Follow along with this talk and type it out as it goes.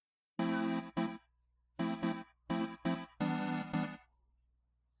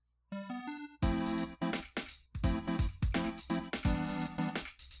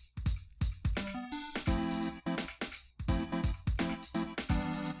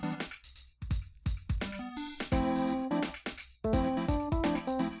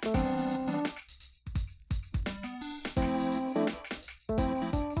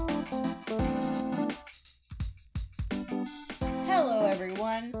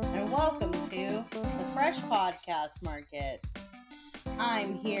Fresh Podcast Market.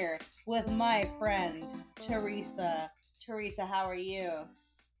 I'm here with my friend, Teresa. Teresa, how are you?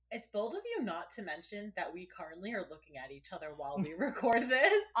 It's bold of you not to mention that we currently are looking at each other while we record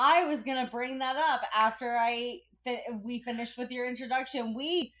this. I was going to bring that up after we finished with your introduction.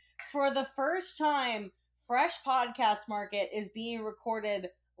 For the first time, Fresh Podcast Market is being recorded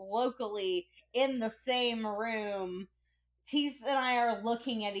locally in the same room. Tease and I are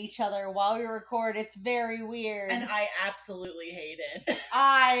looking at each other while we record. It's very weird. And I absolutely hate it.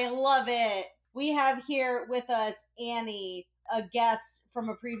 I love it. We have here with us Annie, a guest from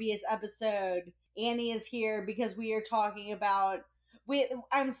a previous episode. Annie is here because we are talking about...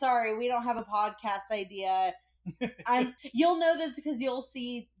 I'm sorry, we don't have a podcast idea. You'll know this because you'll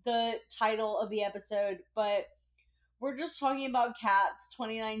see the title of the episode, but we're just talking about Cats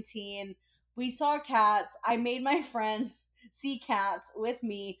 2019. We saw Cats. I made my friends see Cats with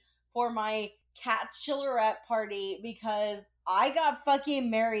me for my Cats Chillerette party because I got fucking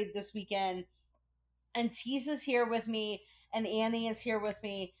married this weekend, and Tease is here with me, and Annie is here with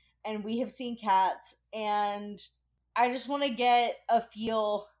me, and we have seen Cats, and I just want to get a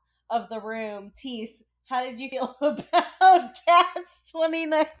feel of the room. Tease, how did you feel about Cats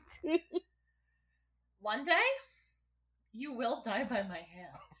 2019? One day, you will die by my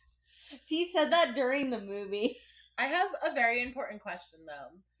hand. Tease said that during the movie. I have a very important question,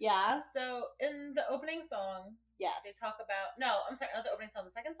 though. Yeah? So, in the opening song, yes, they talk about... No, I'm sorry, not the opening song,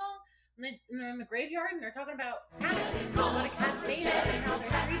 the second song. When they're in the graveyard, and they're talking about cats, and what a cat's made of, and how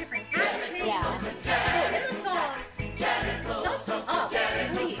there's 3 different cats. Yeah. So, in the song, shut up,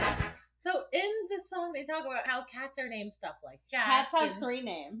 please. So, in this song, they talk about how cats are named stuff like Jack. Cats have 3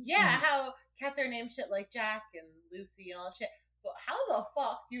 names. Yeah, how cats are named shit like Jack and Lucy and all that shit. But how the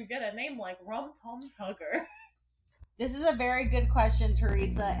fuck do you get a name like Rum Tum Tugger? This is a very good question,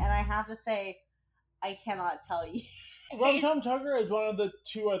 Teresa, and I have to say, I cannot tell you. Rum Tum Tugger is one of the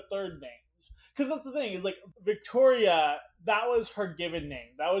 2 or 3rd names. Because that's the thing, is like, Victoria, that was her given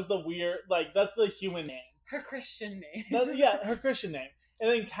name. That was the weird, like, that's the human name. Her Christian name. Her Christian name.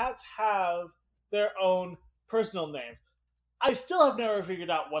 And then cats have their own personal names. I still have never figured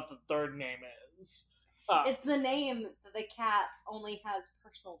out what the 3rd name is. It's the name that the cat only has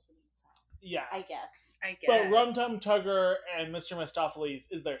personal to themselves. Yeah. I guess. But Rum Tum Tugger and Mr. Mistopheles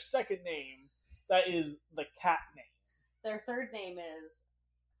is their 2nd name. That is the cat name. Their 3rd name is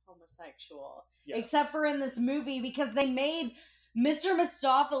homosexual. Yes. Except for in this movie, because they made Mr.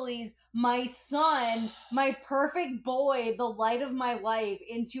 Mistopheles, my son, my perfect boy, the light of my life,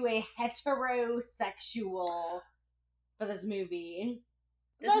 into a heterosexual for this movie.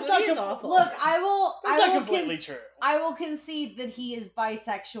 This movie is awful. Look, That's not completely true. I will concede that he is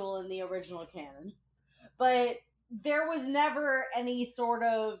bisexual in the original canon. But there was never any sort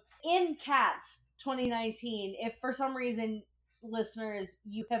of... In Cats 2019, if for some reason, listeners,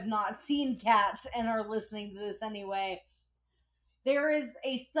 you have not seen Cats and are listening to this anyway, there is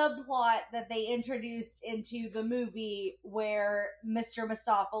a subplot that they introduced into the movie where Mr.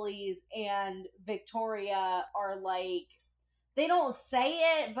 Mistopheles and Victoria are like... They don't say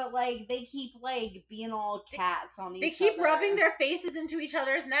it, but, like, they keep, like, being all cats on each other. They keep rubbing their faces into each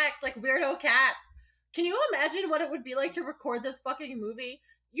other's necks like weirdo cats. Can you imagine what it would be like to record this fucking movie?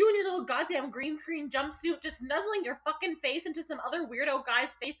 You in your little goddamn green screen jumpsuit just nuzzling your fucking face into some other weirdo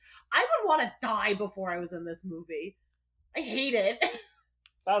guy's face. I would want to die before I was in this movie. I hate it.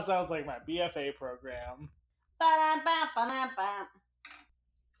 That sounds like my BFA program. Ba-da-ba-ba-da-ba.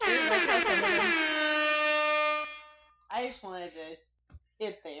 I just wanted to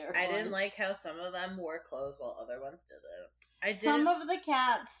hit there. I didn't like how some of them wore clothes while other ones didn't. Some of the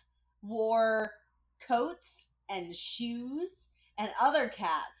cats wore coats and shoes, and other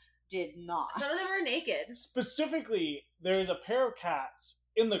cats did not. Some of them were naked. Specifically, there is a pair of cats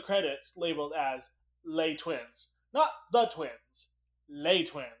in the credits labeled as Lay Twins. Not the twins. Lay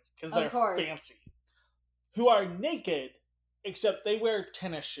Twins. Because they're fancy. Who are naked, except they wear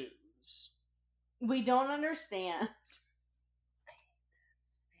tennis shoes. We don't understand. I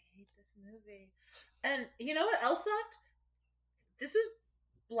hate this movie. And you know what else sucked? This was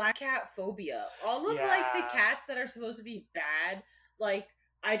black cat phobia. All of like the cats that are supposed to be bad, like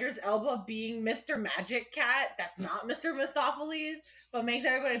Idris Elba being Mr. Magic Cat, that's not Mr. Mistopheles, but makes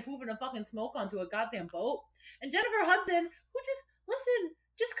everybody poop and fucking smoke onto a goddamn boat. And Jennifer Hudson, who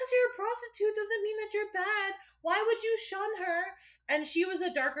just because you're a prostitute doesn't mean that you're bad. Why would you shun her? And she was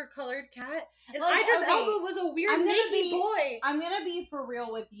a darker colored cat. And Idris Elba was a weird naked boy. I'm gonna be for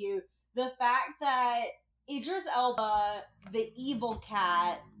real with you. The fact that Idris Elba, the evil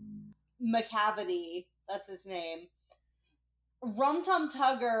cat, Macavity, that's his name, Rum Tum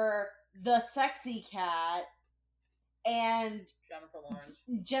Tugger the sexy cat, and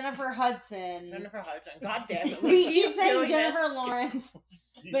Jennifer Hudson. God damn it. We keep saying Jennifer Lawrence.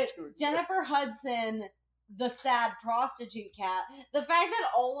 But Jennifer Hudson, the sad prostitute cat. The fact that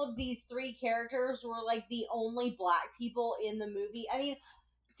all of these three characters were like the only black people in the movie. I mean,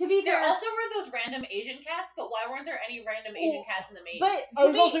 to be fair, there also were those random Asian cats, but why weren't there any random Asian cats in the main? But I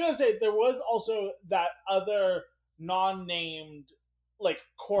was also going to say, there was also that other non-named, like,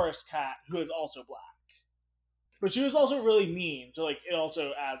 chorus cat who is also black. But she was also really mean, so, like, it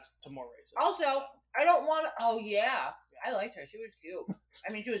also adds to more racism. Also, I don't want to... Oh, yeah. I liked her. She was cute.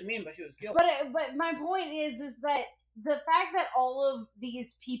 I mean, she was mean, but she was cute. But my point is that the fact that all of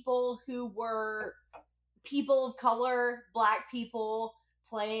these people who were people of color, black people,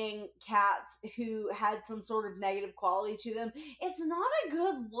 playing cats who had some sort of negative quality to them, it's not a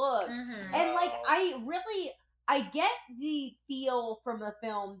good look. Mm-hmm. And, like, I get the feel from the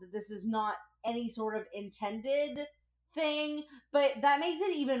film that this is not any sort of intended thing, but that makes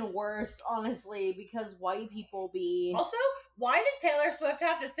it even worse, honestly, because white people be... Also, why did Taylor Swift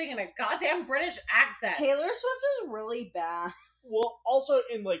have to sing in a goddamn British accent? Taylor Swift is really bad. Well, also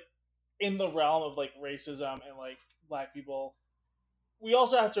in the realm of, like, racism and, like, black people, we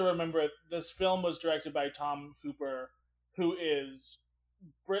also have to remember this film was directed by Tom Hooper, who is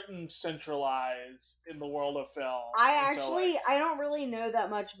Britain centralized in the world of film. I don't really know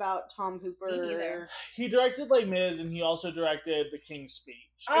that much about Tom Hooper. Me neither. He directed Les Mis, and he also directed The King's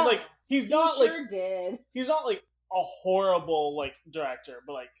Speech. And, like, he's not did. He's not like a horrible like director,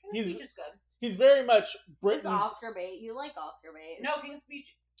 but like King's Speech is good. He's very much Britain. It's Oscar bait. You like Oscar bait? No, King's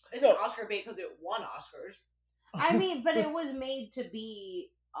Speech isn't Oscar bait because it won Oscars. I mean, but it was made to be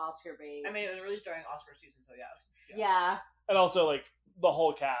Oscar bait. I mean, it was released during Oscar season, so yes. Yeah. And also, like, the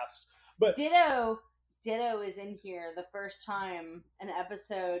whole cast. But Ditto is in here the first time, an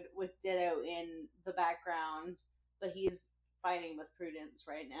episode with Ditto in the background, but he's fighting with Prudence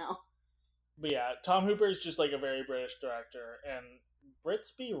right now. But yeah, Tom Hooper is just like a very British director, and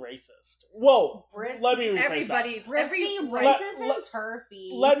Brits be racist. Whoa! Let me rephrase that. Brits be racist and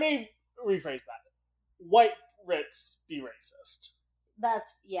turfy. Let me rephrase that. White Brits be racist.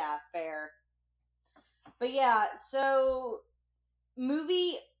 That's, yeah, fair. But yeah, so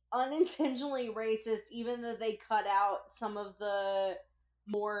movie unintentionally racist, even though they cut out some of the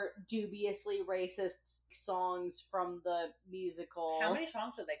more dubiously racist songs from the musical. How many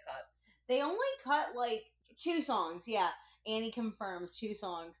songs did they cut? They only cut like 2 songs, yeah. Annie confirms 2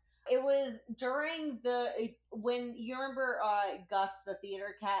 songs. It was during when you remember Gus the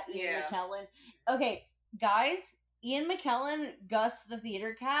theater cat, Ian McKellen. Okay, guys, Ian McKellen, Gus the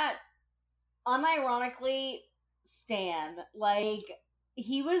theater cat, unironically stan. Like,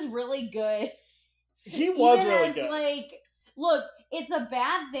 he was really good. He was really good. Like, look, it's a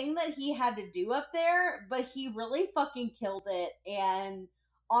bad thing that he had to do up there, but he really fucking killed it. And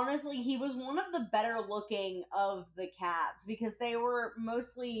honestly, he was one of the better looking of the cats because they were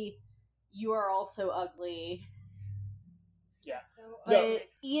mostly "You Are Also Ugly." Yeah. But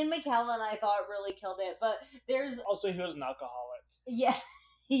Ian McKellen, I thought, really killed it. But there's also, he was an alcoholic. Yeah.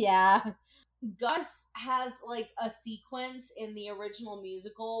 Yeah. Gus has like a sequence in the original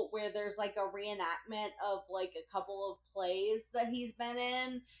musical where there's like a reenactment of like a couple of plays that he's been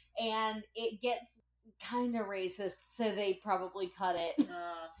in, and it gets kind of racist, so they probably cut it.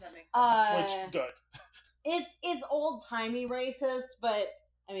 That makes sense. Which, good. It's old timey racist, but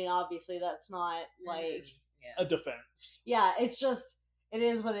I mean, obviously that's not like a defense. Yeah, it's just it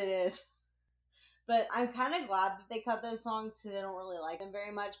is what it is. But I'm kind of glad that they cut those songs because I don't really like them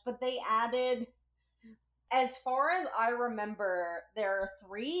very much. But they added, as far as I remember, there are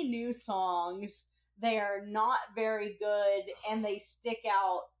 3 new songs. They are not very good, and they stick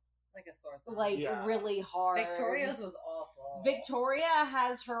out like a sore thumb. Like, really hard. Victoria's was awful. Victoria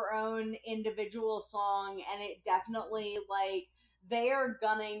has her own individual song, and it definitely, like, they are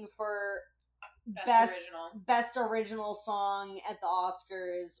gunning for best original song at the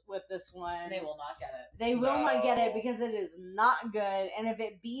Oscars with this one. They will not get it. They will not get it because it is not good, and if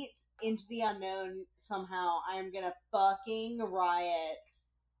it beats Into the Unknown somehow, I am gonna fucking riot.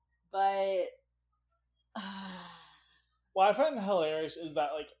 But what I find hilarious is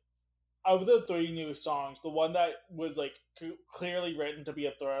that, like, of the 3 new songs, the one that was, like, clearly written to be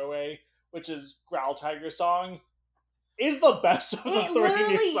a throwaway, which is Growl Tiger's song, is the best of the 3 new songs. It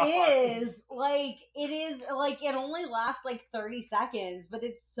literally is. Like, it is, like, it only lasts, like, 30 seconds, but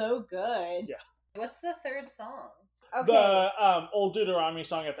it's so good. Yeah. What's the 3rd song? Okay. The Old Deuteronomy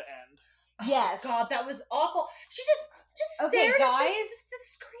song at the end. Yes. Oh, God, that was awful. She just stared guys, at the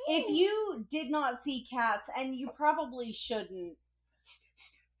screen. If you did not see Cats, and you probably shouldn't,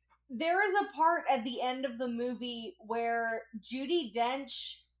 there is a part at the end of the movie where Judi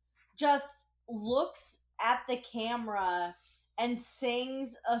Dench just looks at the camera and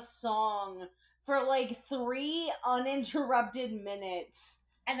sings a song for like 3 uninterrupted minutes.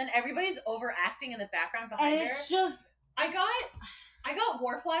 And then everybody's overacting in the background behind her. And it's just... I got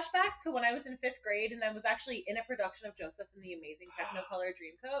war flashbacks to when I was in 5th grade and I was actually in a production of Joseph and the Amazing Technicolor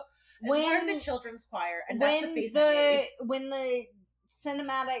Dreamcoat as part of the children's choir. And that's the face I made. When the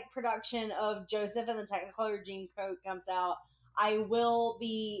cinematic production of Joseph and the Technicolor Dreamcoat comes out, I will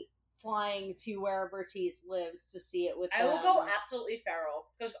be flying to wherever Tease lives to see it with them. I will go absolutely feral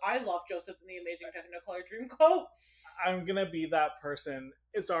because I love Joseph and the Amazing Technicolor Dreamcoat. I'm gonna be that person.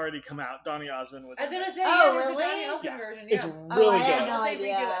 It's already come out. Donny Osmond was. I was gonna say, there's a Donny really? Osmond version. It's Yeah. really I good. had no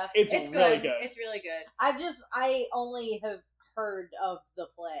idea. It's really good. good. It's really good. I only have heard of the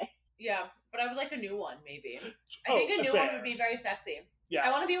play. Yeah, but I would like a new one, maybe. I think a new fair. one would be very sexy. Yeah.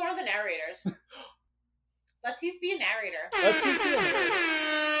 I want to be one of the narrators. Let Tease be a narrator. Let Tease be a narrator.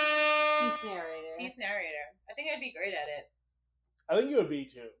 Tease narrator. Tease narrator. I think I'd be great at it. I think you would be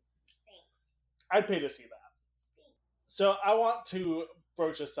too. Thanks. I'd pay to see that. So I want to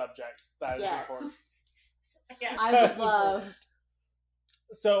broach a subject that is Yes. important. Yeah. I would love.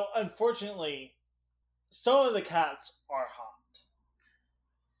 So unfortunately, some of the cats are hot.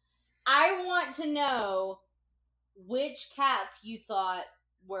 I want to know which cats you thought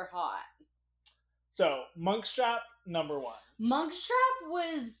were hot. So Monkstrap, number 1. Monkstrap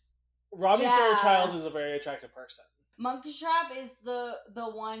was... Robbie Yeah. Fairchild is a very attractive person. Monkstrap is the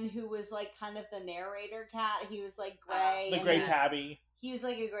one who was like kind of the narrator cat. He was like gray. The and gray he's- tabby. He was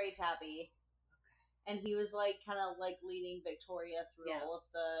like a gray tabby. And he was like kind of like leading Victoria through all of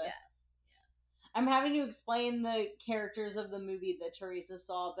the... Yes. I'm having to explain the characters of the movie that Teresa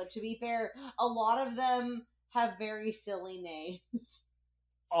saw, but to be fair, a lot of them have very silly names.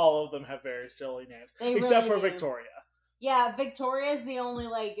 All of them have very silly names. They except really for do. Victoria. Yeah, Victoria is the only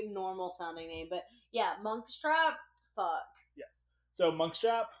like normal sounding name, but yeah, Monkstrap, fuck. Yes. So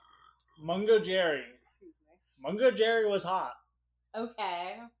Monkstrap, Mungo Jerry. Mungo Jerry was hot.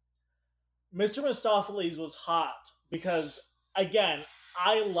 Okay. Mr. Mistopheles was hot because, again,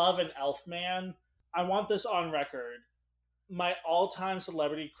 I love an elf man. I want this on record. My all-time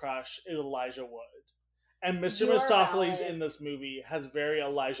celebrity crush is Elijah Wood. And Mr. You are Mistopheles valid. in this movie has very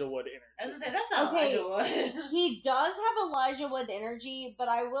Elijah Wood I was energy. gonna say, that's not Okay. Elijah Wood. He does have Elijah Wood energy, but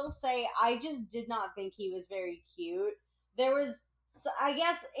I will say I just did not think he was very cute. There was, I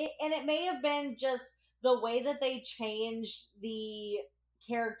guess, and it may have been just the way that they changed the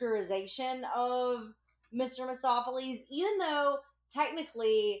characterization of Mr. Mistopheles, even though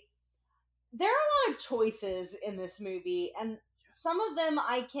technically there are a lot of choices in this movie, and some of them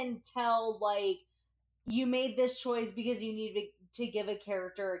I can tell, like, you made this choice because you needed to give a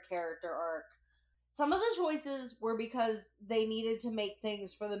character arc. Some of the choices were because they needed to make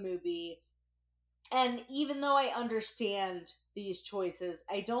things for the movie. And even though I understand these choices,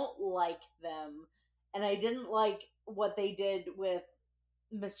 I don't like them. And I didn't like what they did with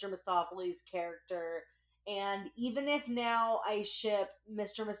Mr. Mistopheles' character. And even if now I ship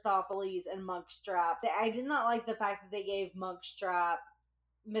Mr. Mistopheles and Monkstrap, I did not like the fact that they gave Monkstrap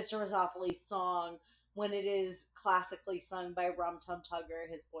Mr. Mistopheles' song when it is classically sung by Rum Tum Tugger,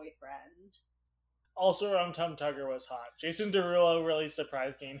 his boyfriend. Also, Rum Tum Tugger was hot. Jason Derulo really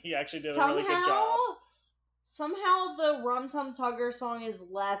surprised me, and he actually did a really good job. Somehow the Rum Tum Tugger song is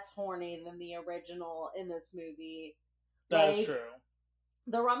less horny than the original in this movie. That is Like, true.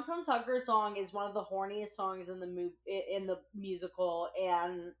 The Rum Tum Tugger song is one of the horniest songs in the musical,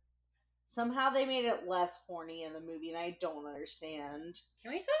 and somehow they made it less horny in the movie, and I don't understand.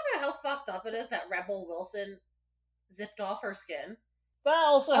 Can we talk about how fucked up it is that Rebel Wilson zipped off her skin? That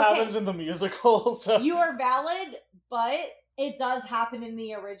also Okay. happens in the musical, so... You are valid, but it does happen in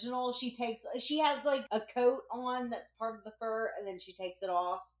the original. She has like a coat on that's part of the fur, and then she takes it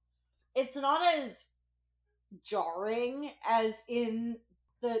off. It's not as jarring as in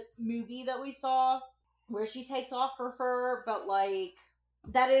the movie that we saw, where she takes off her fur, but like,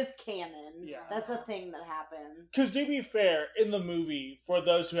 that is canon. Yeah. That's a thing that happens. Because to be fair, in the movie, for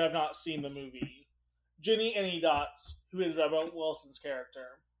those who have not seen the movie, Ginny Any Dots, who is Rebel Wilson's character,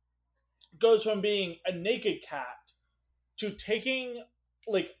 goes from being a naked cat to taking,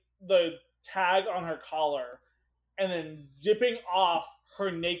 like, the tag on her collar and then zipping off her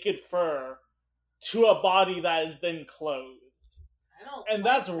naked fur to a body that is then clothed. I don't And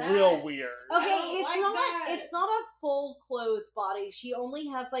like that's that. real weird. Okay, don't it's like not that. it's not a full clothed body. She only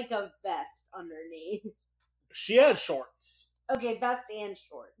has like a vest underneath. She had shorts. Okay, vest and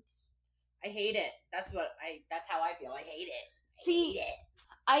shorts. I hate it. That's how I feel. I hate it. See, Hate it.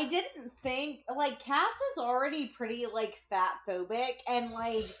 I didn't think, like, Cats is already pretty, like, fat phobic, and,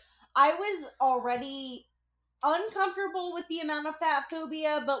 like, I was already uncomfortable with the amount of fat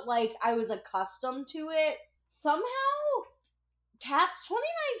phobia, but, like, I was accustomed to it. Somehow, Cats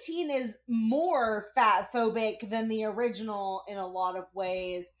 2019 is more fat phobic than the original in a lot of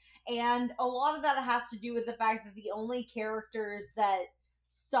ways, and a lot of that has to do with the fact that the only characters that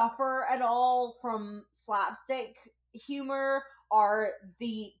suffer at all from slapstick humor are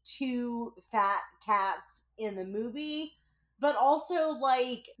the two fat cats in the movie. But also,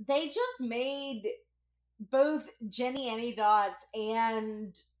 like, they just made both Jenny Anydots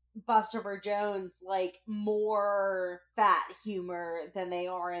and Buster Jones like more fat humor than they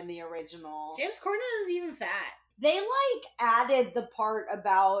are in the original. James Corden is even fat. They like added the part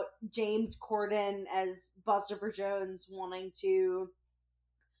about James Corden as Buster Jones wanting to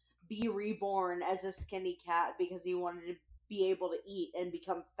be reborn as a skinny cat because he wanted to be able to eat and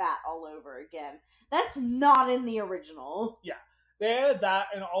become fat all over again. That's not in the original. Yeah. They added that,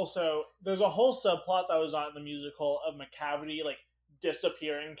 and also there's a whole subplot that was not in the musical of Macavity like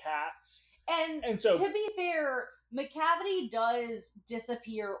disappearing cats. And so, to be fair, Macavity does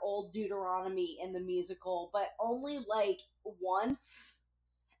disappear Old Deuteronomy in the musical, but only like once.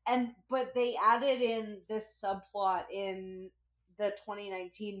 But they added in this subplot in the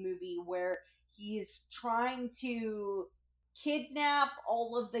 2019 movie where he's trying to kidnap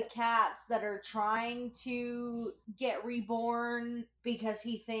all of the cats that are trying to get reborn because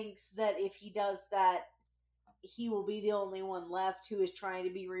he thinks that if he does that, he will be the only one left who is trying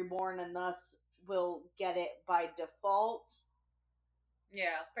to be reborn and thus will get it by default.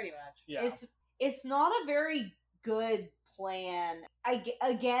 Yeah, pretty much. Yeah. It's not a very good plan.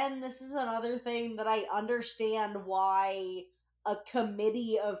 Again, this is another thing that I understand why a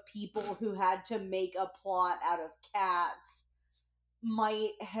committee of people who had to make a plot out of cats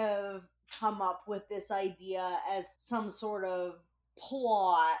might have come up with this idea as some sort of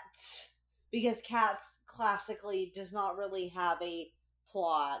plot, because Cats classically does not really have a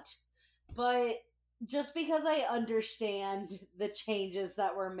plot. But just because I understand the changes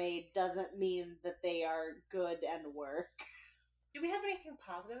that were made doesn't mean that they are good and work. Do we have anything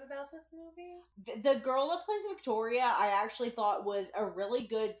positive about this movie? The girl that plays Victoria, I actually thought was a really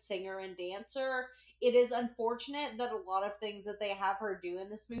good singer and dancer. It is unfortunate that a lot of things that they have her do in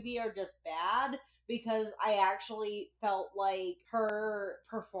this movie are just bad, because I actually felt like her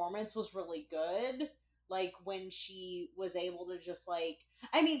performance was really good. Like, when she was able to just, like...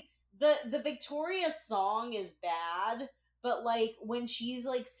 I mean, the Victoria song is bad, but, like, when she's,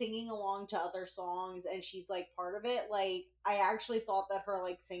 like, singing along to other songs and she's, like, part of it, like, I actually thought that her,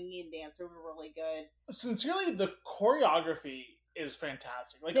 like, singing and dancing were really good. Sincerely, the choreography is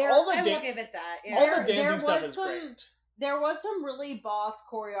fantastic. Like, I will give it that. Yeah. All the dancing stuff is great. There was some really boss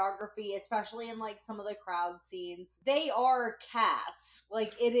choreography, especially in, like, some of the crowd scenes. They are cats.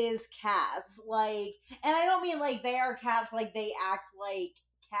 Like, it is cats. Like, and I don't mean, like, they are cats, like, they act like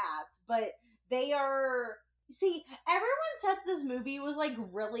cats, but they are... See, everyone said this movie was, like,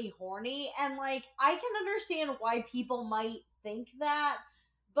 really horny, and, like, I can understand why people might think that,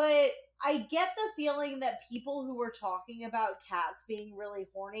 but I get the feeling that people who were talking about Cats being really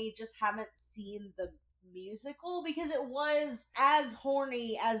horny just haven't seen the musical, because it was as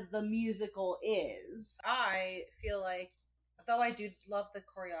horny as the musical is. I feel like, though I do love the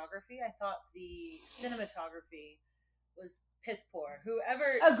choreography, I thought the cinematography was piss poor. Whoever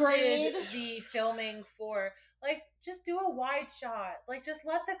did the filming for, like, just do a wide shot. Like, just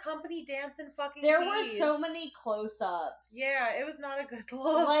let the company dance in fucking There peace. were so many close-ups. Yeah, it was not a good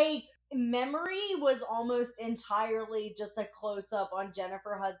look. Like, Memory was almost entirely just a close-up on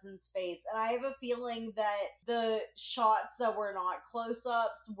Jennifer Hudson's face, and I have a feeling that the shots that were not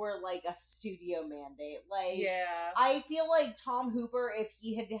close-ups were like a studio mandate. Like, yeah, I feel like Tom Hooper, if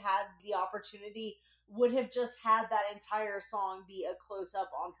he had had the opportunity, would have just had that entire song be a close-up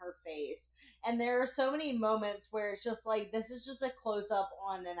on her face. And there are so many moments where it's just like, this is just a close-up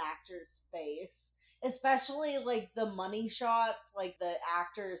on an actor's face. Especially, like, the money shots, like, the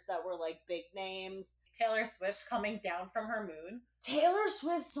actors that were, like, big names. Taylor Swift coming down from her moon. Taylor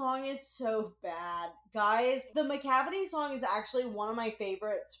Swift's song is so bad. Guys, the Macavity song is actually one of my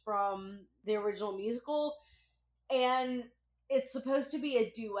favorites from the original musical. And it's supposed to be a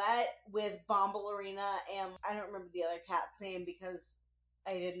duet with Bombalurina, and I don't remember the other cat's name because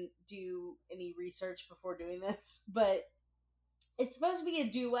I didn't do any research before doing this. But it's supposed to be a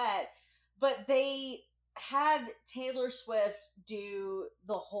duet. But they had Taylor Swift do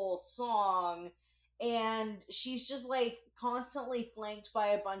the whole song, and she's just like constantly flanked by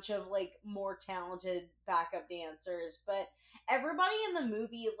a bunch of like more talented backup dancers, but everybody in the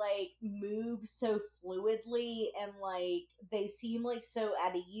movie like moves so fluidly and like they seem like so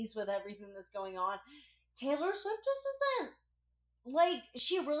at ease with everything that's going on. Taylor Swift just isn't, like,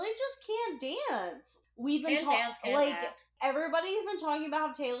 she really just can't dance. We've been talking, like, everybody's been talking about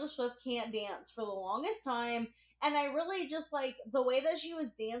how Taylor Swift can't dance for the longest time, and I really just, like, the way that she was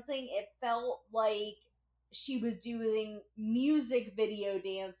dancing, it felt like she was doing music video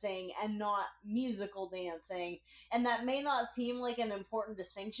dancing and not musical dancing, and that may not seem like an important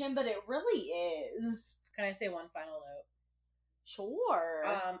distinction, but it really is. Can I say one final note? Sure.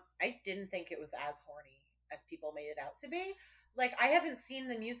 I didn't think it was as horny as people made it out to be. Like, I haven't seen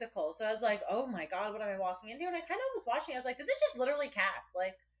the musical, so I was like, oh my god, what am I walking into? And I kind of was watching, I was like, this is just literally cats.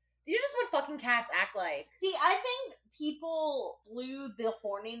 Like, these are just what fucking cats act like. See, I think people blew the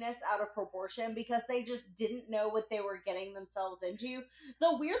horniness out of proportion because they just didn't know what they were getting themselves into.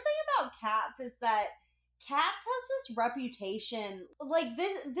 The weird thing about Cats is that Cats has this reputation, like,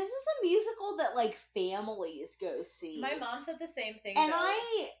 this is a musical that, like, families go see. My mom said the same thing, and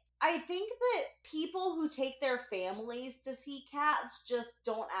I think that people who take their families to see Cats just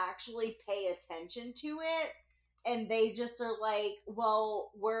don't actually pay attention to it. And they just are like,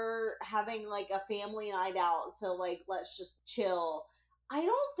 well, we're having, like, a family night out, so, like, let's just chill. I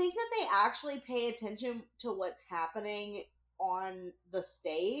don't think that they actually pay attention to what's happening on the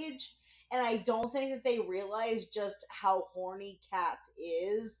stage. And I don't think that they realize just how horny Cats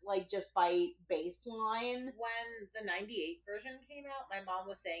is, like, just by baseline. When the 98 version came out, my mom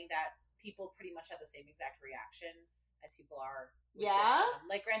was saying that people pretty much had the same exact reaction as people are. Yeah?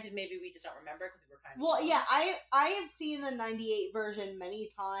 Like, granted, maybe we just don't remember because we were kind of... Well, yeah, I have seen the 98 version many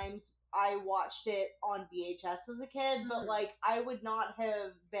times. I watched it on VHS as a kid, but, like, I would not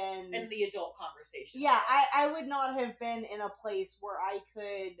have been... in the adult conversation. Yeah, I would not have been in a place where I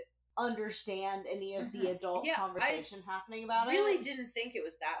could understand any of the adult conversation happening about it. I really didn't think it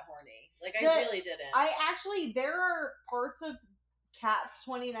was that horny. Like, I really didn't. There are parts of Cats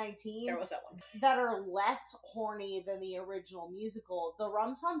 2019 there was that one that are less horny than the original musical. The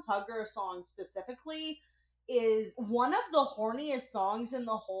Rum Tum Tugger song specifically is one of the horniest songs in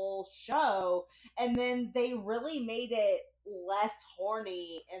the whole show, and then they really made it less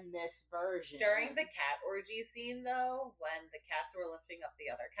horny in this version. During the cat orgy scene, though, when the cats were lifting up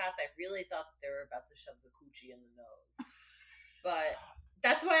the other cats, I really thought that they were about to shove the coochie in the nose. But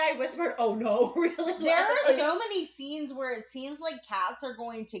that's why I whispered, oh no, really? There are so many scenes where it seems like cats are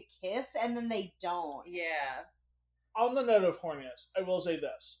going to kiss, and then they don't. Yeah. On the note of horniness, I will say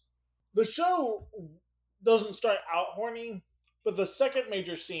this. The show doesn't start out horny, but the second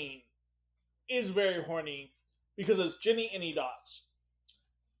major scene is very horny because it's Jenny Any Dots.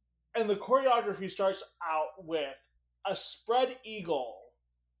 And the choreography starts out with a spread eagle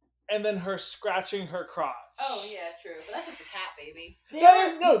and then her scratching her crotch. Oh, yeah, true. But that's just a cat, baby.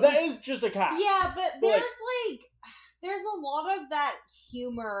 That is just a cat. Yeah, but there's a lot of that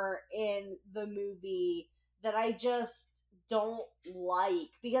humor in the movie that I just don't like,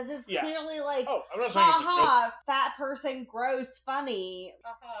 because it's clearly like, oh, I'm not saying ha, fat person, gross, funny.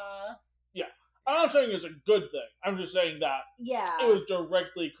 Yeah. I'm not saying it's a good thing. I'm just saying that it was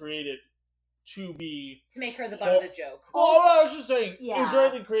directly created to make her the butt of the joke. Also, I was just saying, it was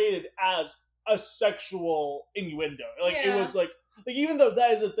directly created as a sexual innuendo. Like, it was like, even though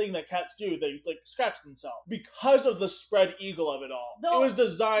that is a thing that cats do, they, like, scratch themselves. Because of the spread eagle of it all. It was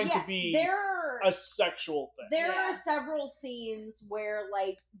designed to be a sexual thing. There are several scenes where,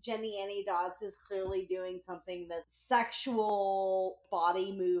 like, Jenny Any Dots is clearly doing something that's sexual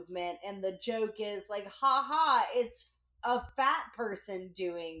body movement, and the joke is, like, it's a fat person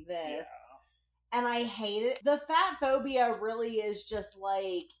doing this. Yeah. And I hate it. The fat phobia really is just,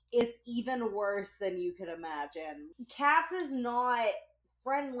 like, it's even worse than you could imagine. Cats is not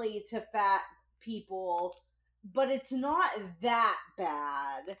friendly to fat people, but it's not that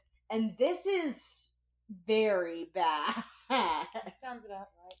bad. And this is very bad. That sounds about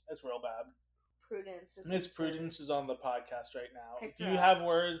right. That's real bad. Prudence is Miss Prudence is on the podcast right now. Do you have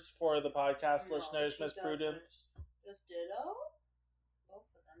words for the podcast listeners, Miss Prudence? Just Ditto? Both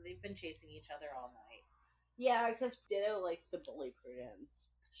of them. They've been chasing each other all night. Yeah, because Ditto likes to bully Prudence.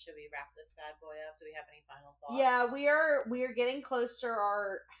 Should we wrap this bad boy up? Do we have any final thoughts? Yeah, we are getting close to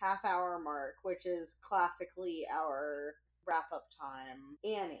our half-hour mark, which is classically our wrap-up time.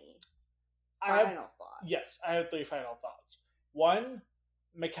 Annie, final thoughts. Yes, I have 3 final thoughts. 1,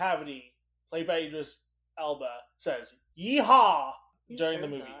 McCavity, played by Idris Elba, says "Yeehaw" during the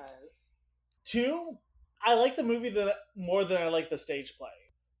movie. Does. 2, I like the movie more than I like the stage play.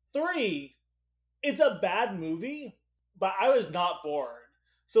 3, it's a bad movie, but I was not bored.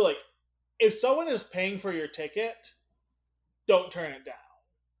 So, like, if someone is paying for your ticket, don't turn it down.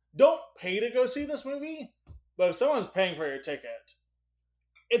 Don't pay to go see this movie, but if someone's paying for your ticket,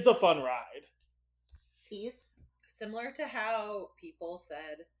 it's a fun ride. Tease? Similar to how people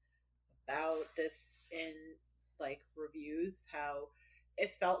said about this in, like, reviews, how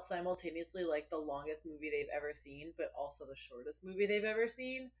it felt simultaneously like the longest movie they've ever seen, but also the shortest movie they've ever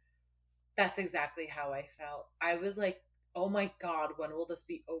seen. That's exactly how I felt. I was like, oh my god, when will this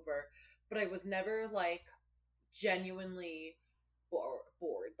be over? But I was never, like, genuinely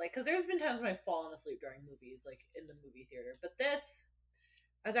bored. Like, because there's been times when I've fallen asleep during movies, like, in the movie theater. But this,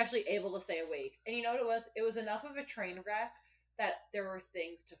 I was actually able to stay awake. And you know what it was? It was enough of a train wreck that there were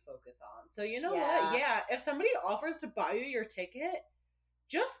things to focus on. So you know what? Yeah, if somebody offers to buy you your ticket,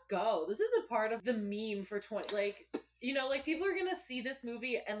 just go. This is a part of the meme for 20, like, you know, like, people are gonna see this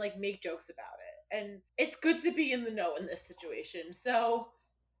movie and, like, make jokes about it. And it's good to be in the know in this situation. So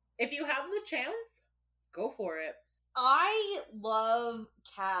if you have the chance, go for it. I love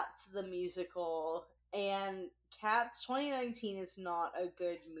Cats the musical, and Cats 2019 is not a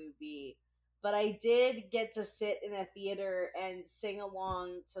good movie, but I did get to sit in a theater and sing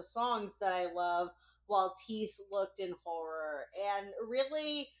along to songs that I love while Tease looked in horror, and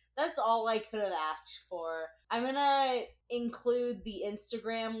really, that's all I could have asked for. I'm gonna include the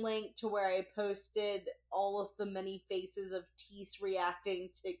Instagram link to where I posted all of the many faces of Tease reacting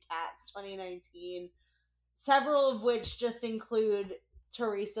to Cats 2019. Several of which just include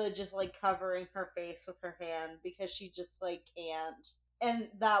Teresa just, like, covering her face with her hand because she just, like, can't.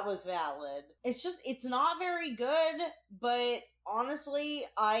 And that was valid. It's just, it's not very good, but honestly,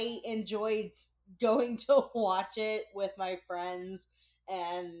 I enjoyed going to watch it with my friends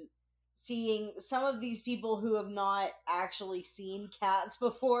and seeing some of these people who have not actually seen Cats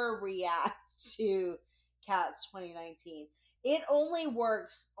before react to Cats 2019. It only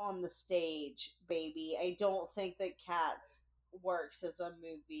works on the stage, baby. I don't think that Cats works as a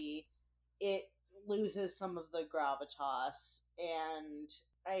movie. It loses some of the gravitas, and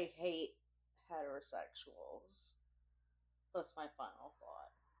I hate heterosexuals. That's my final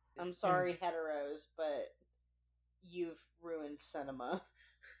thought. I'm sorry, heteros, but you've ruined cinema.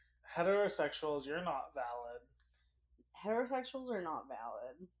 Heterosexuals, you're not valid. Heterosexuals are not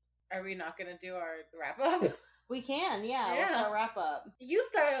valid. Are we not gonna do our wrap-up? We can, yeah. What's our wrap-up? You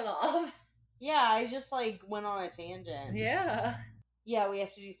started off. Yeah, I just, like, went on a tangent. Yeah. Yeah, we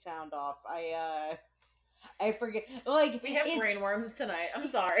have to do sound off. I forget. Like, we have brainworms tonight. I'm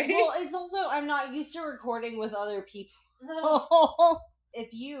sorry. Well, it's also, I'm not used to recording with other people. No.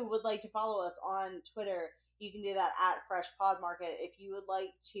 If you would like to follow us on Twitter, you can do that at Fresh Pod Market. If you would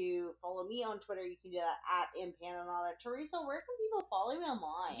like to follow me on Twitter, you can do that at Impananata. Teresa, where can people follow you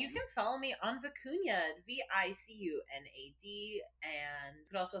online? You can follow me on Vicuñad, VICUNAD, and you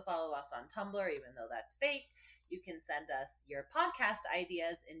can also follow us on Tumblr, even though that's fake. You can send us your podcast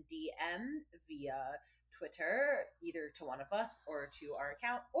ideas in DM via Twitter, either to one of us or to our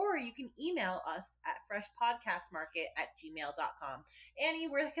account, or you can email us at freshpodcastmarket@gmail.com. Annie,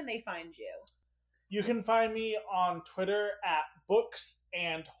 where can they find you? You can find me on Twitter at Books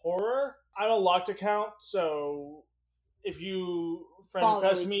and Horror. I'm a locked account, so if you friend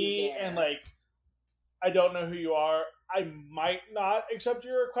request me and, like, I don't know who you are, I might not accept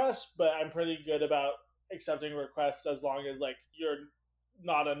your request, but I'm pretty good about accepting requests as long as, like, you're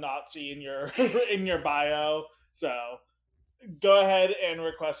not a Nazi in your in your bio. So go ahead and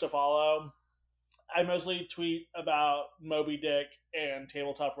request a follow. I mostly tweet about Moby Dick and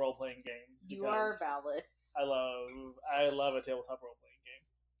tabletop role-playing games. You are valid. I love a tabletop role-playing game.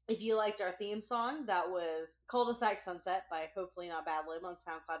 If you liked our theme song, that was Cul-de-sac Sunset by Hopefully Not Bad Lib on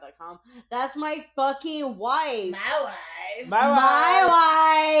SoundCloud.com. That's my fucking wife. My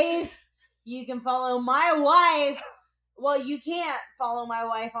wife. You can follow my wife. Well, you can't follow my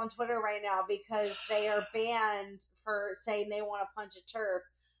wife on Twitter right now because they are banned for saying they want to punch a turf.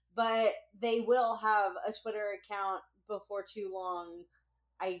 But they will have a Twitter account before too long.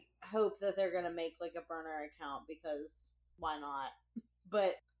 I hope that they're going to make, like, a burner account because why not?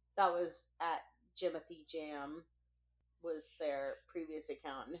 But that was at Jimothy Jam was their previous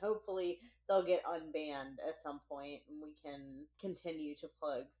account. And hopefully they'll get unbanned at some point and we can continue to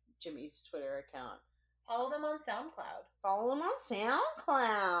plug Jimmy's Twitter account. Follow them on SoundCloud. Follow them on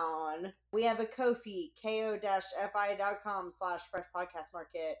SoundCloud. We have a Ko-fi,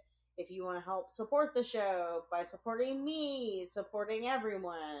 ko-fi.com/freshpodcastmarket. If you want to help support the show by supporting me, supporting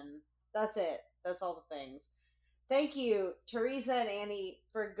everyone. That's it. That's all the things. Thank you, Teresa and Annie,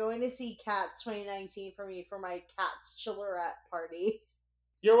 for going to see Cats 2019 for me for my Cats Chillerette party.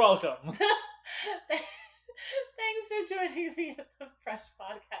 You're welcome. Thanks for joining me at the Fresh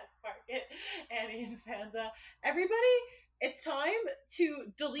Podcast Market, Annie and Fanta. Everybody, it's time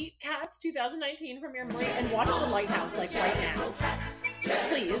to delete Cats 2019 from your memory and watch The Lighthouse, like, right now.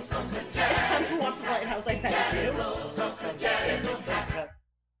 Please. It's time to watch The Lighthouse, I beg of you.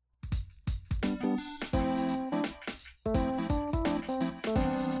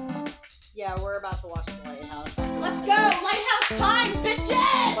 Yeah, we're about to watch The Lighthouse. Let's go! Lighthouse time,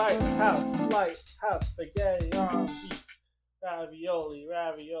 bitches! Lighthouse, spaghetti on beef, ravioli,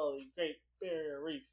 great barrier reef.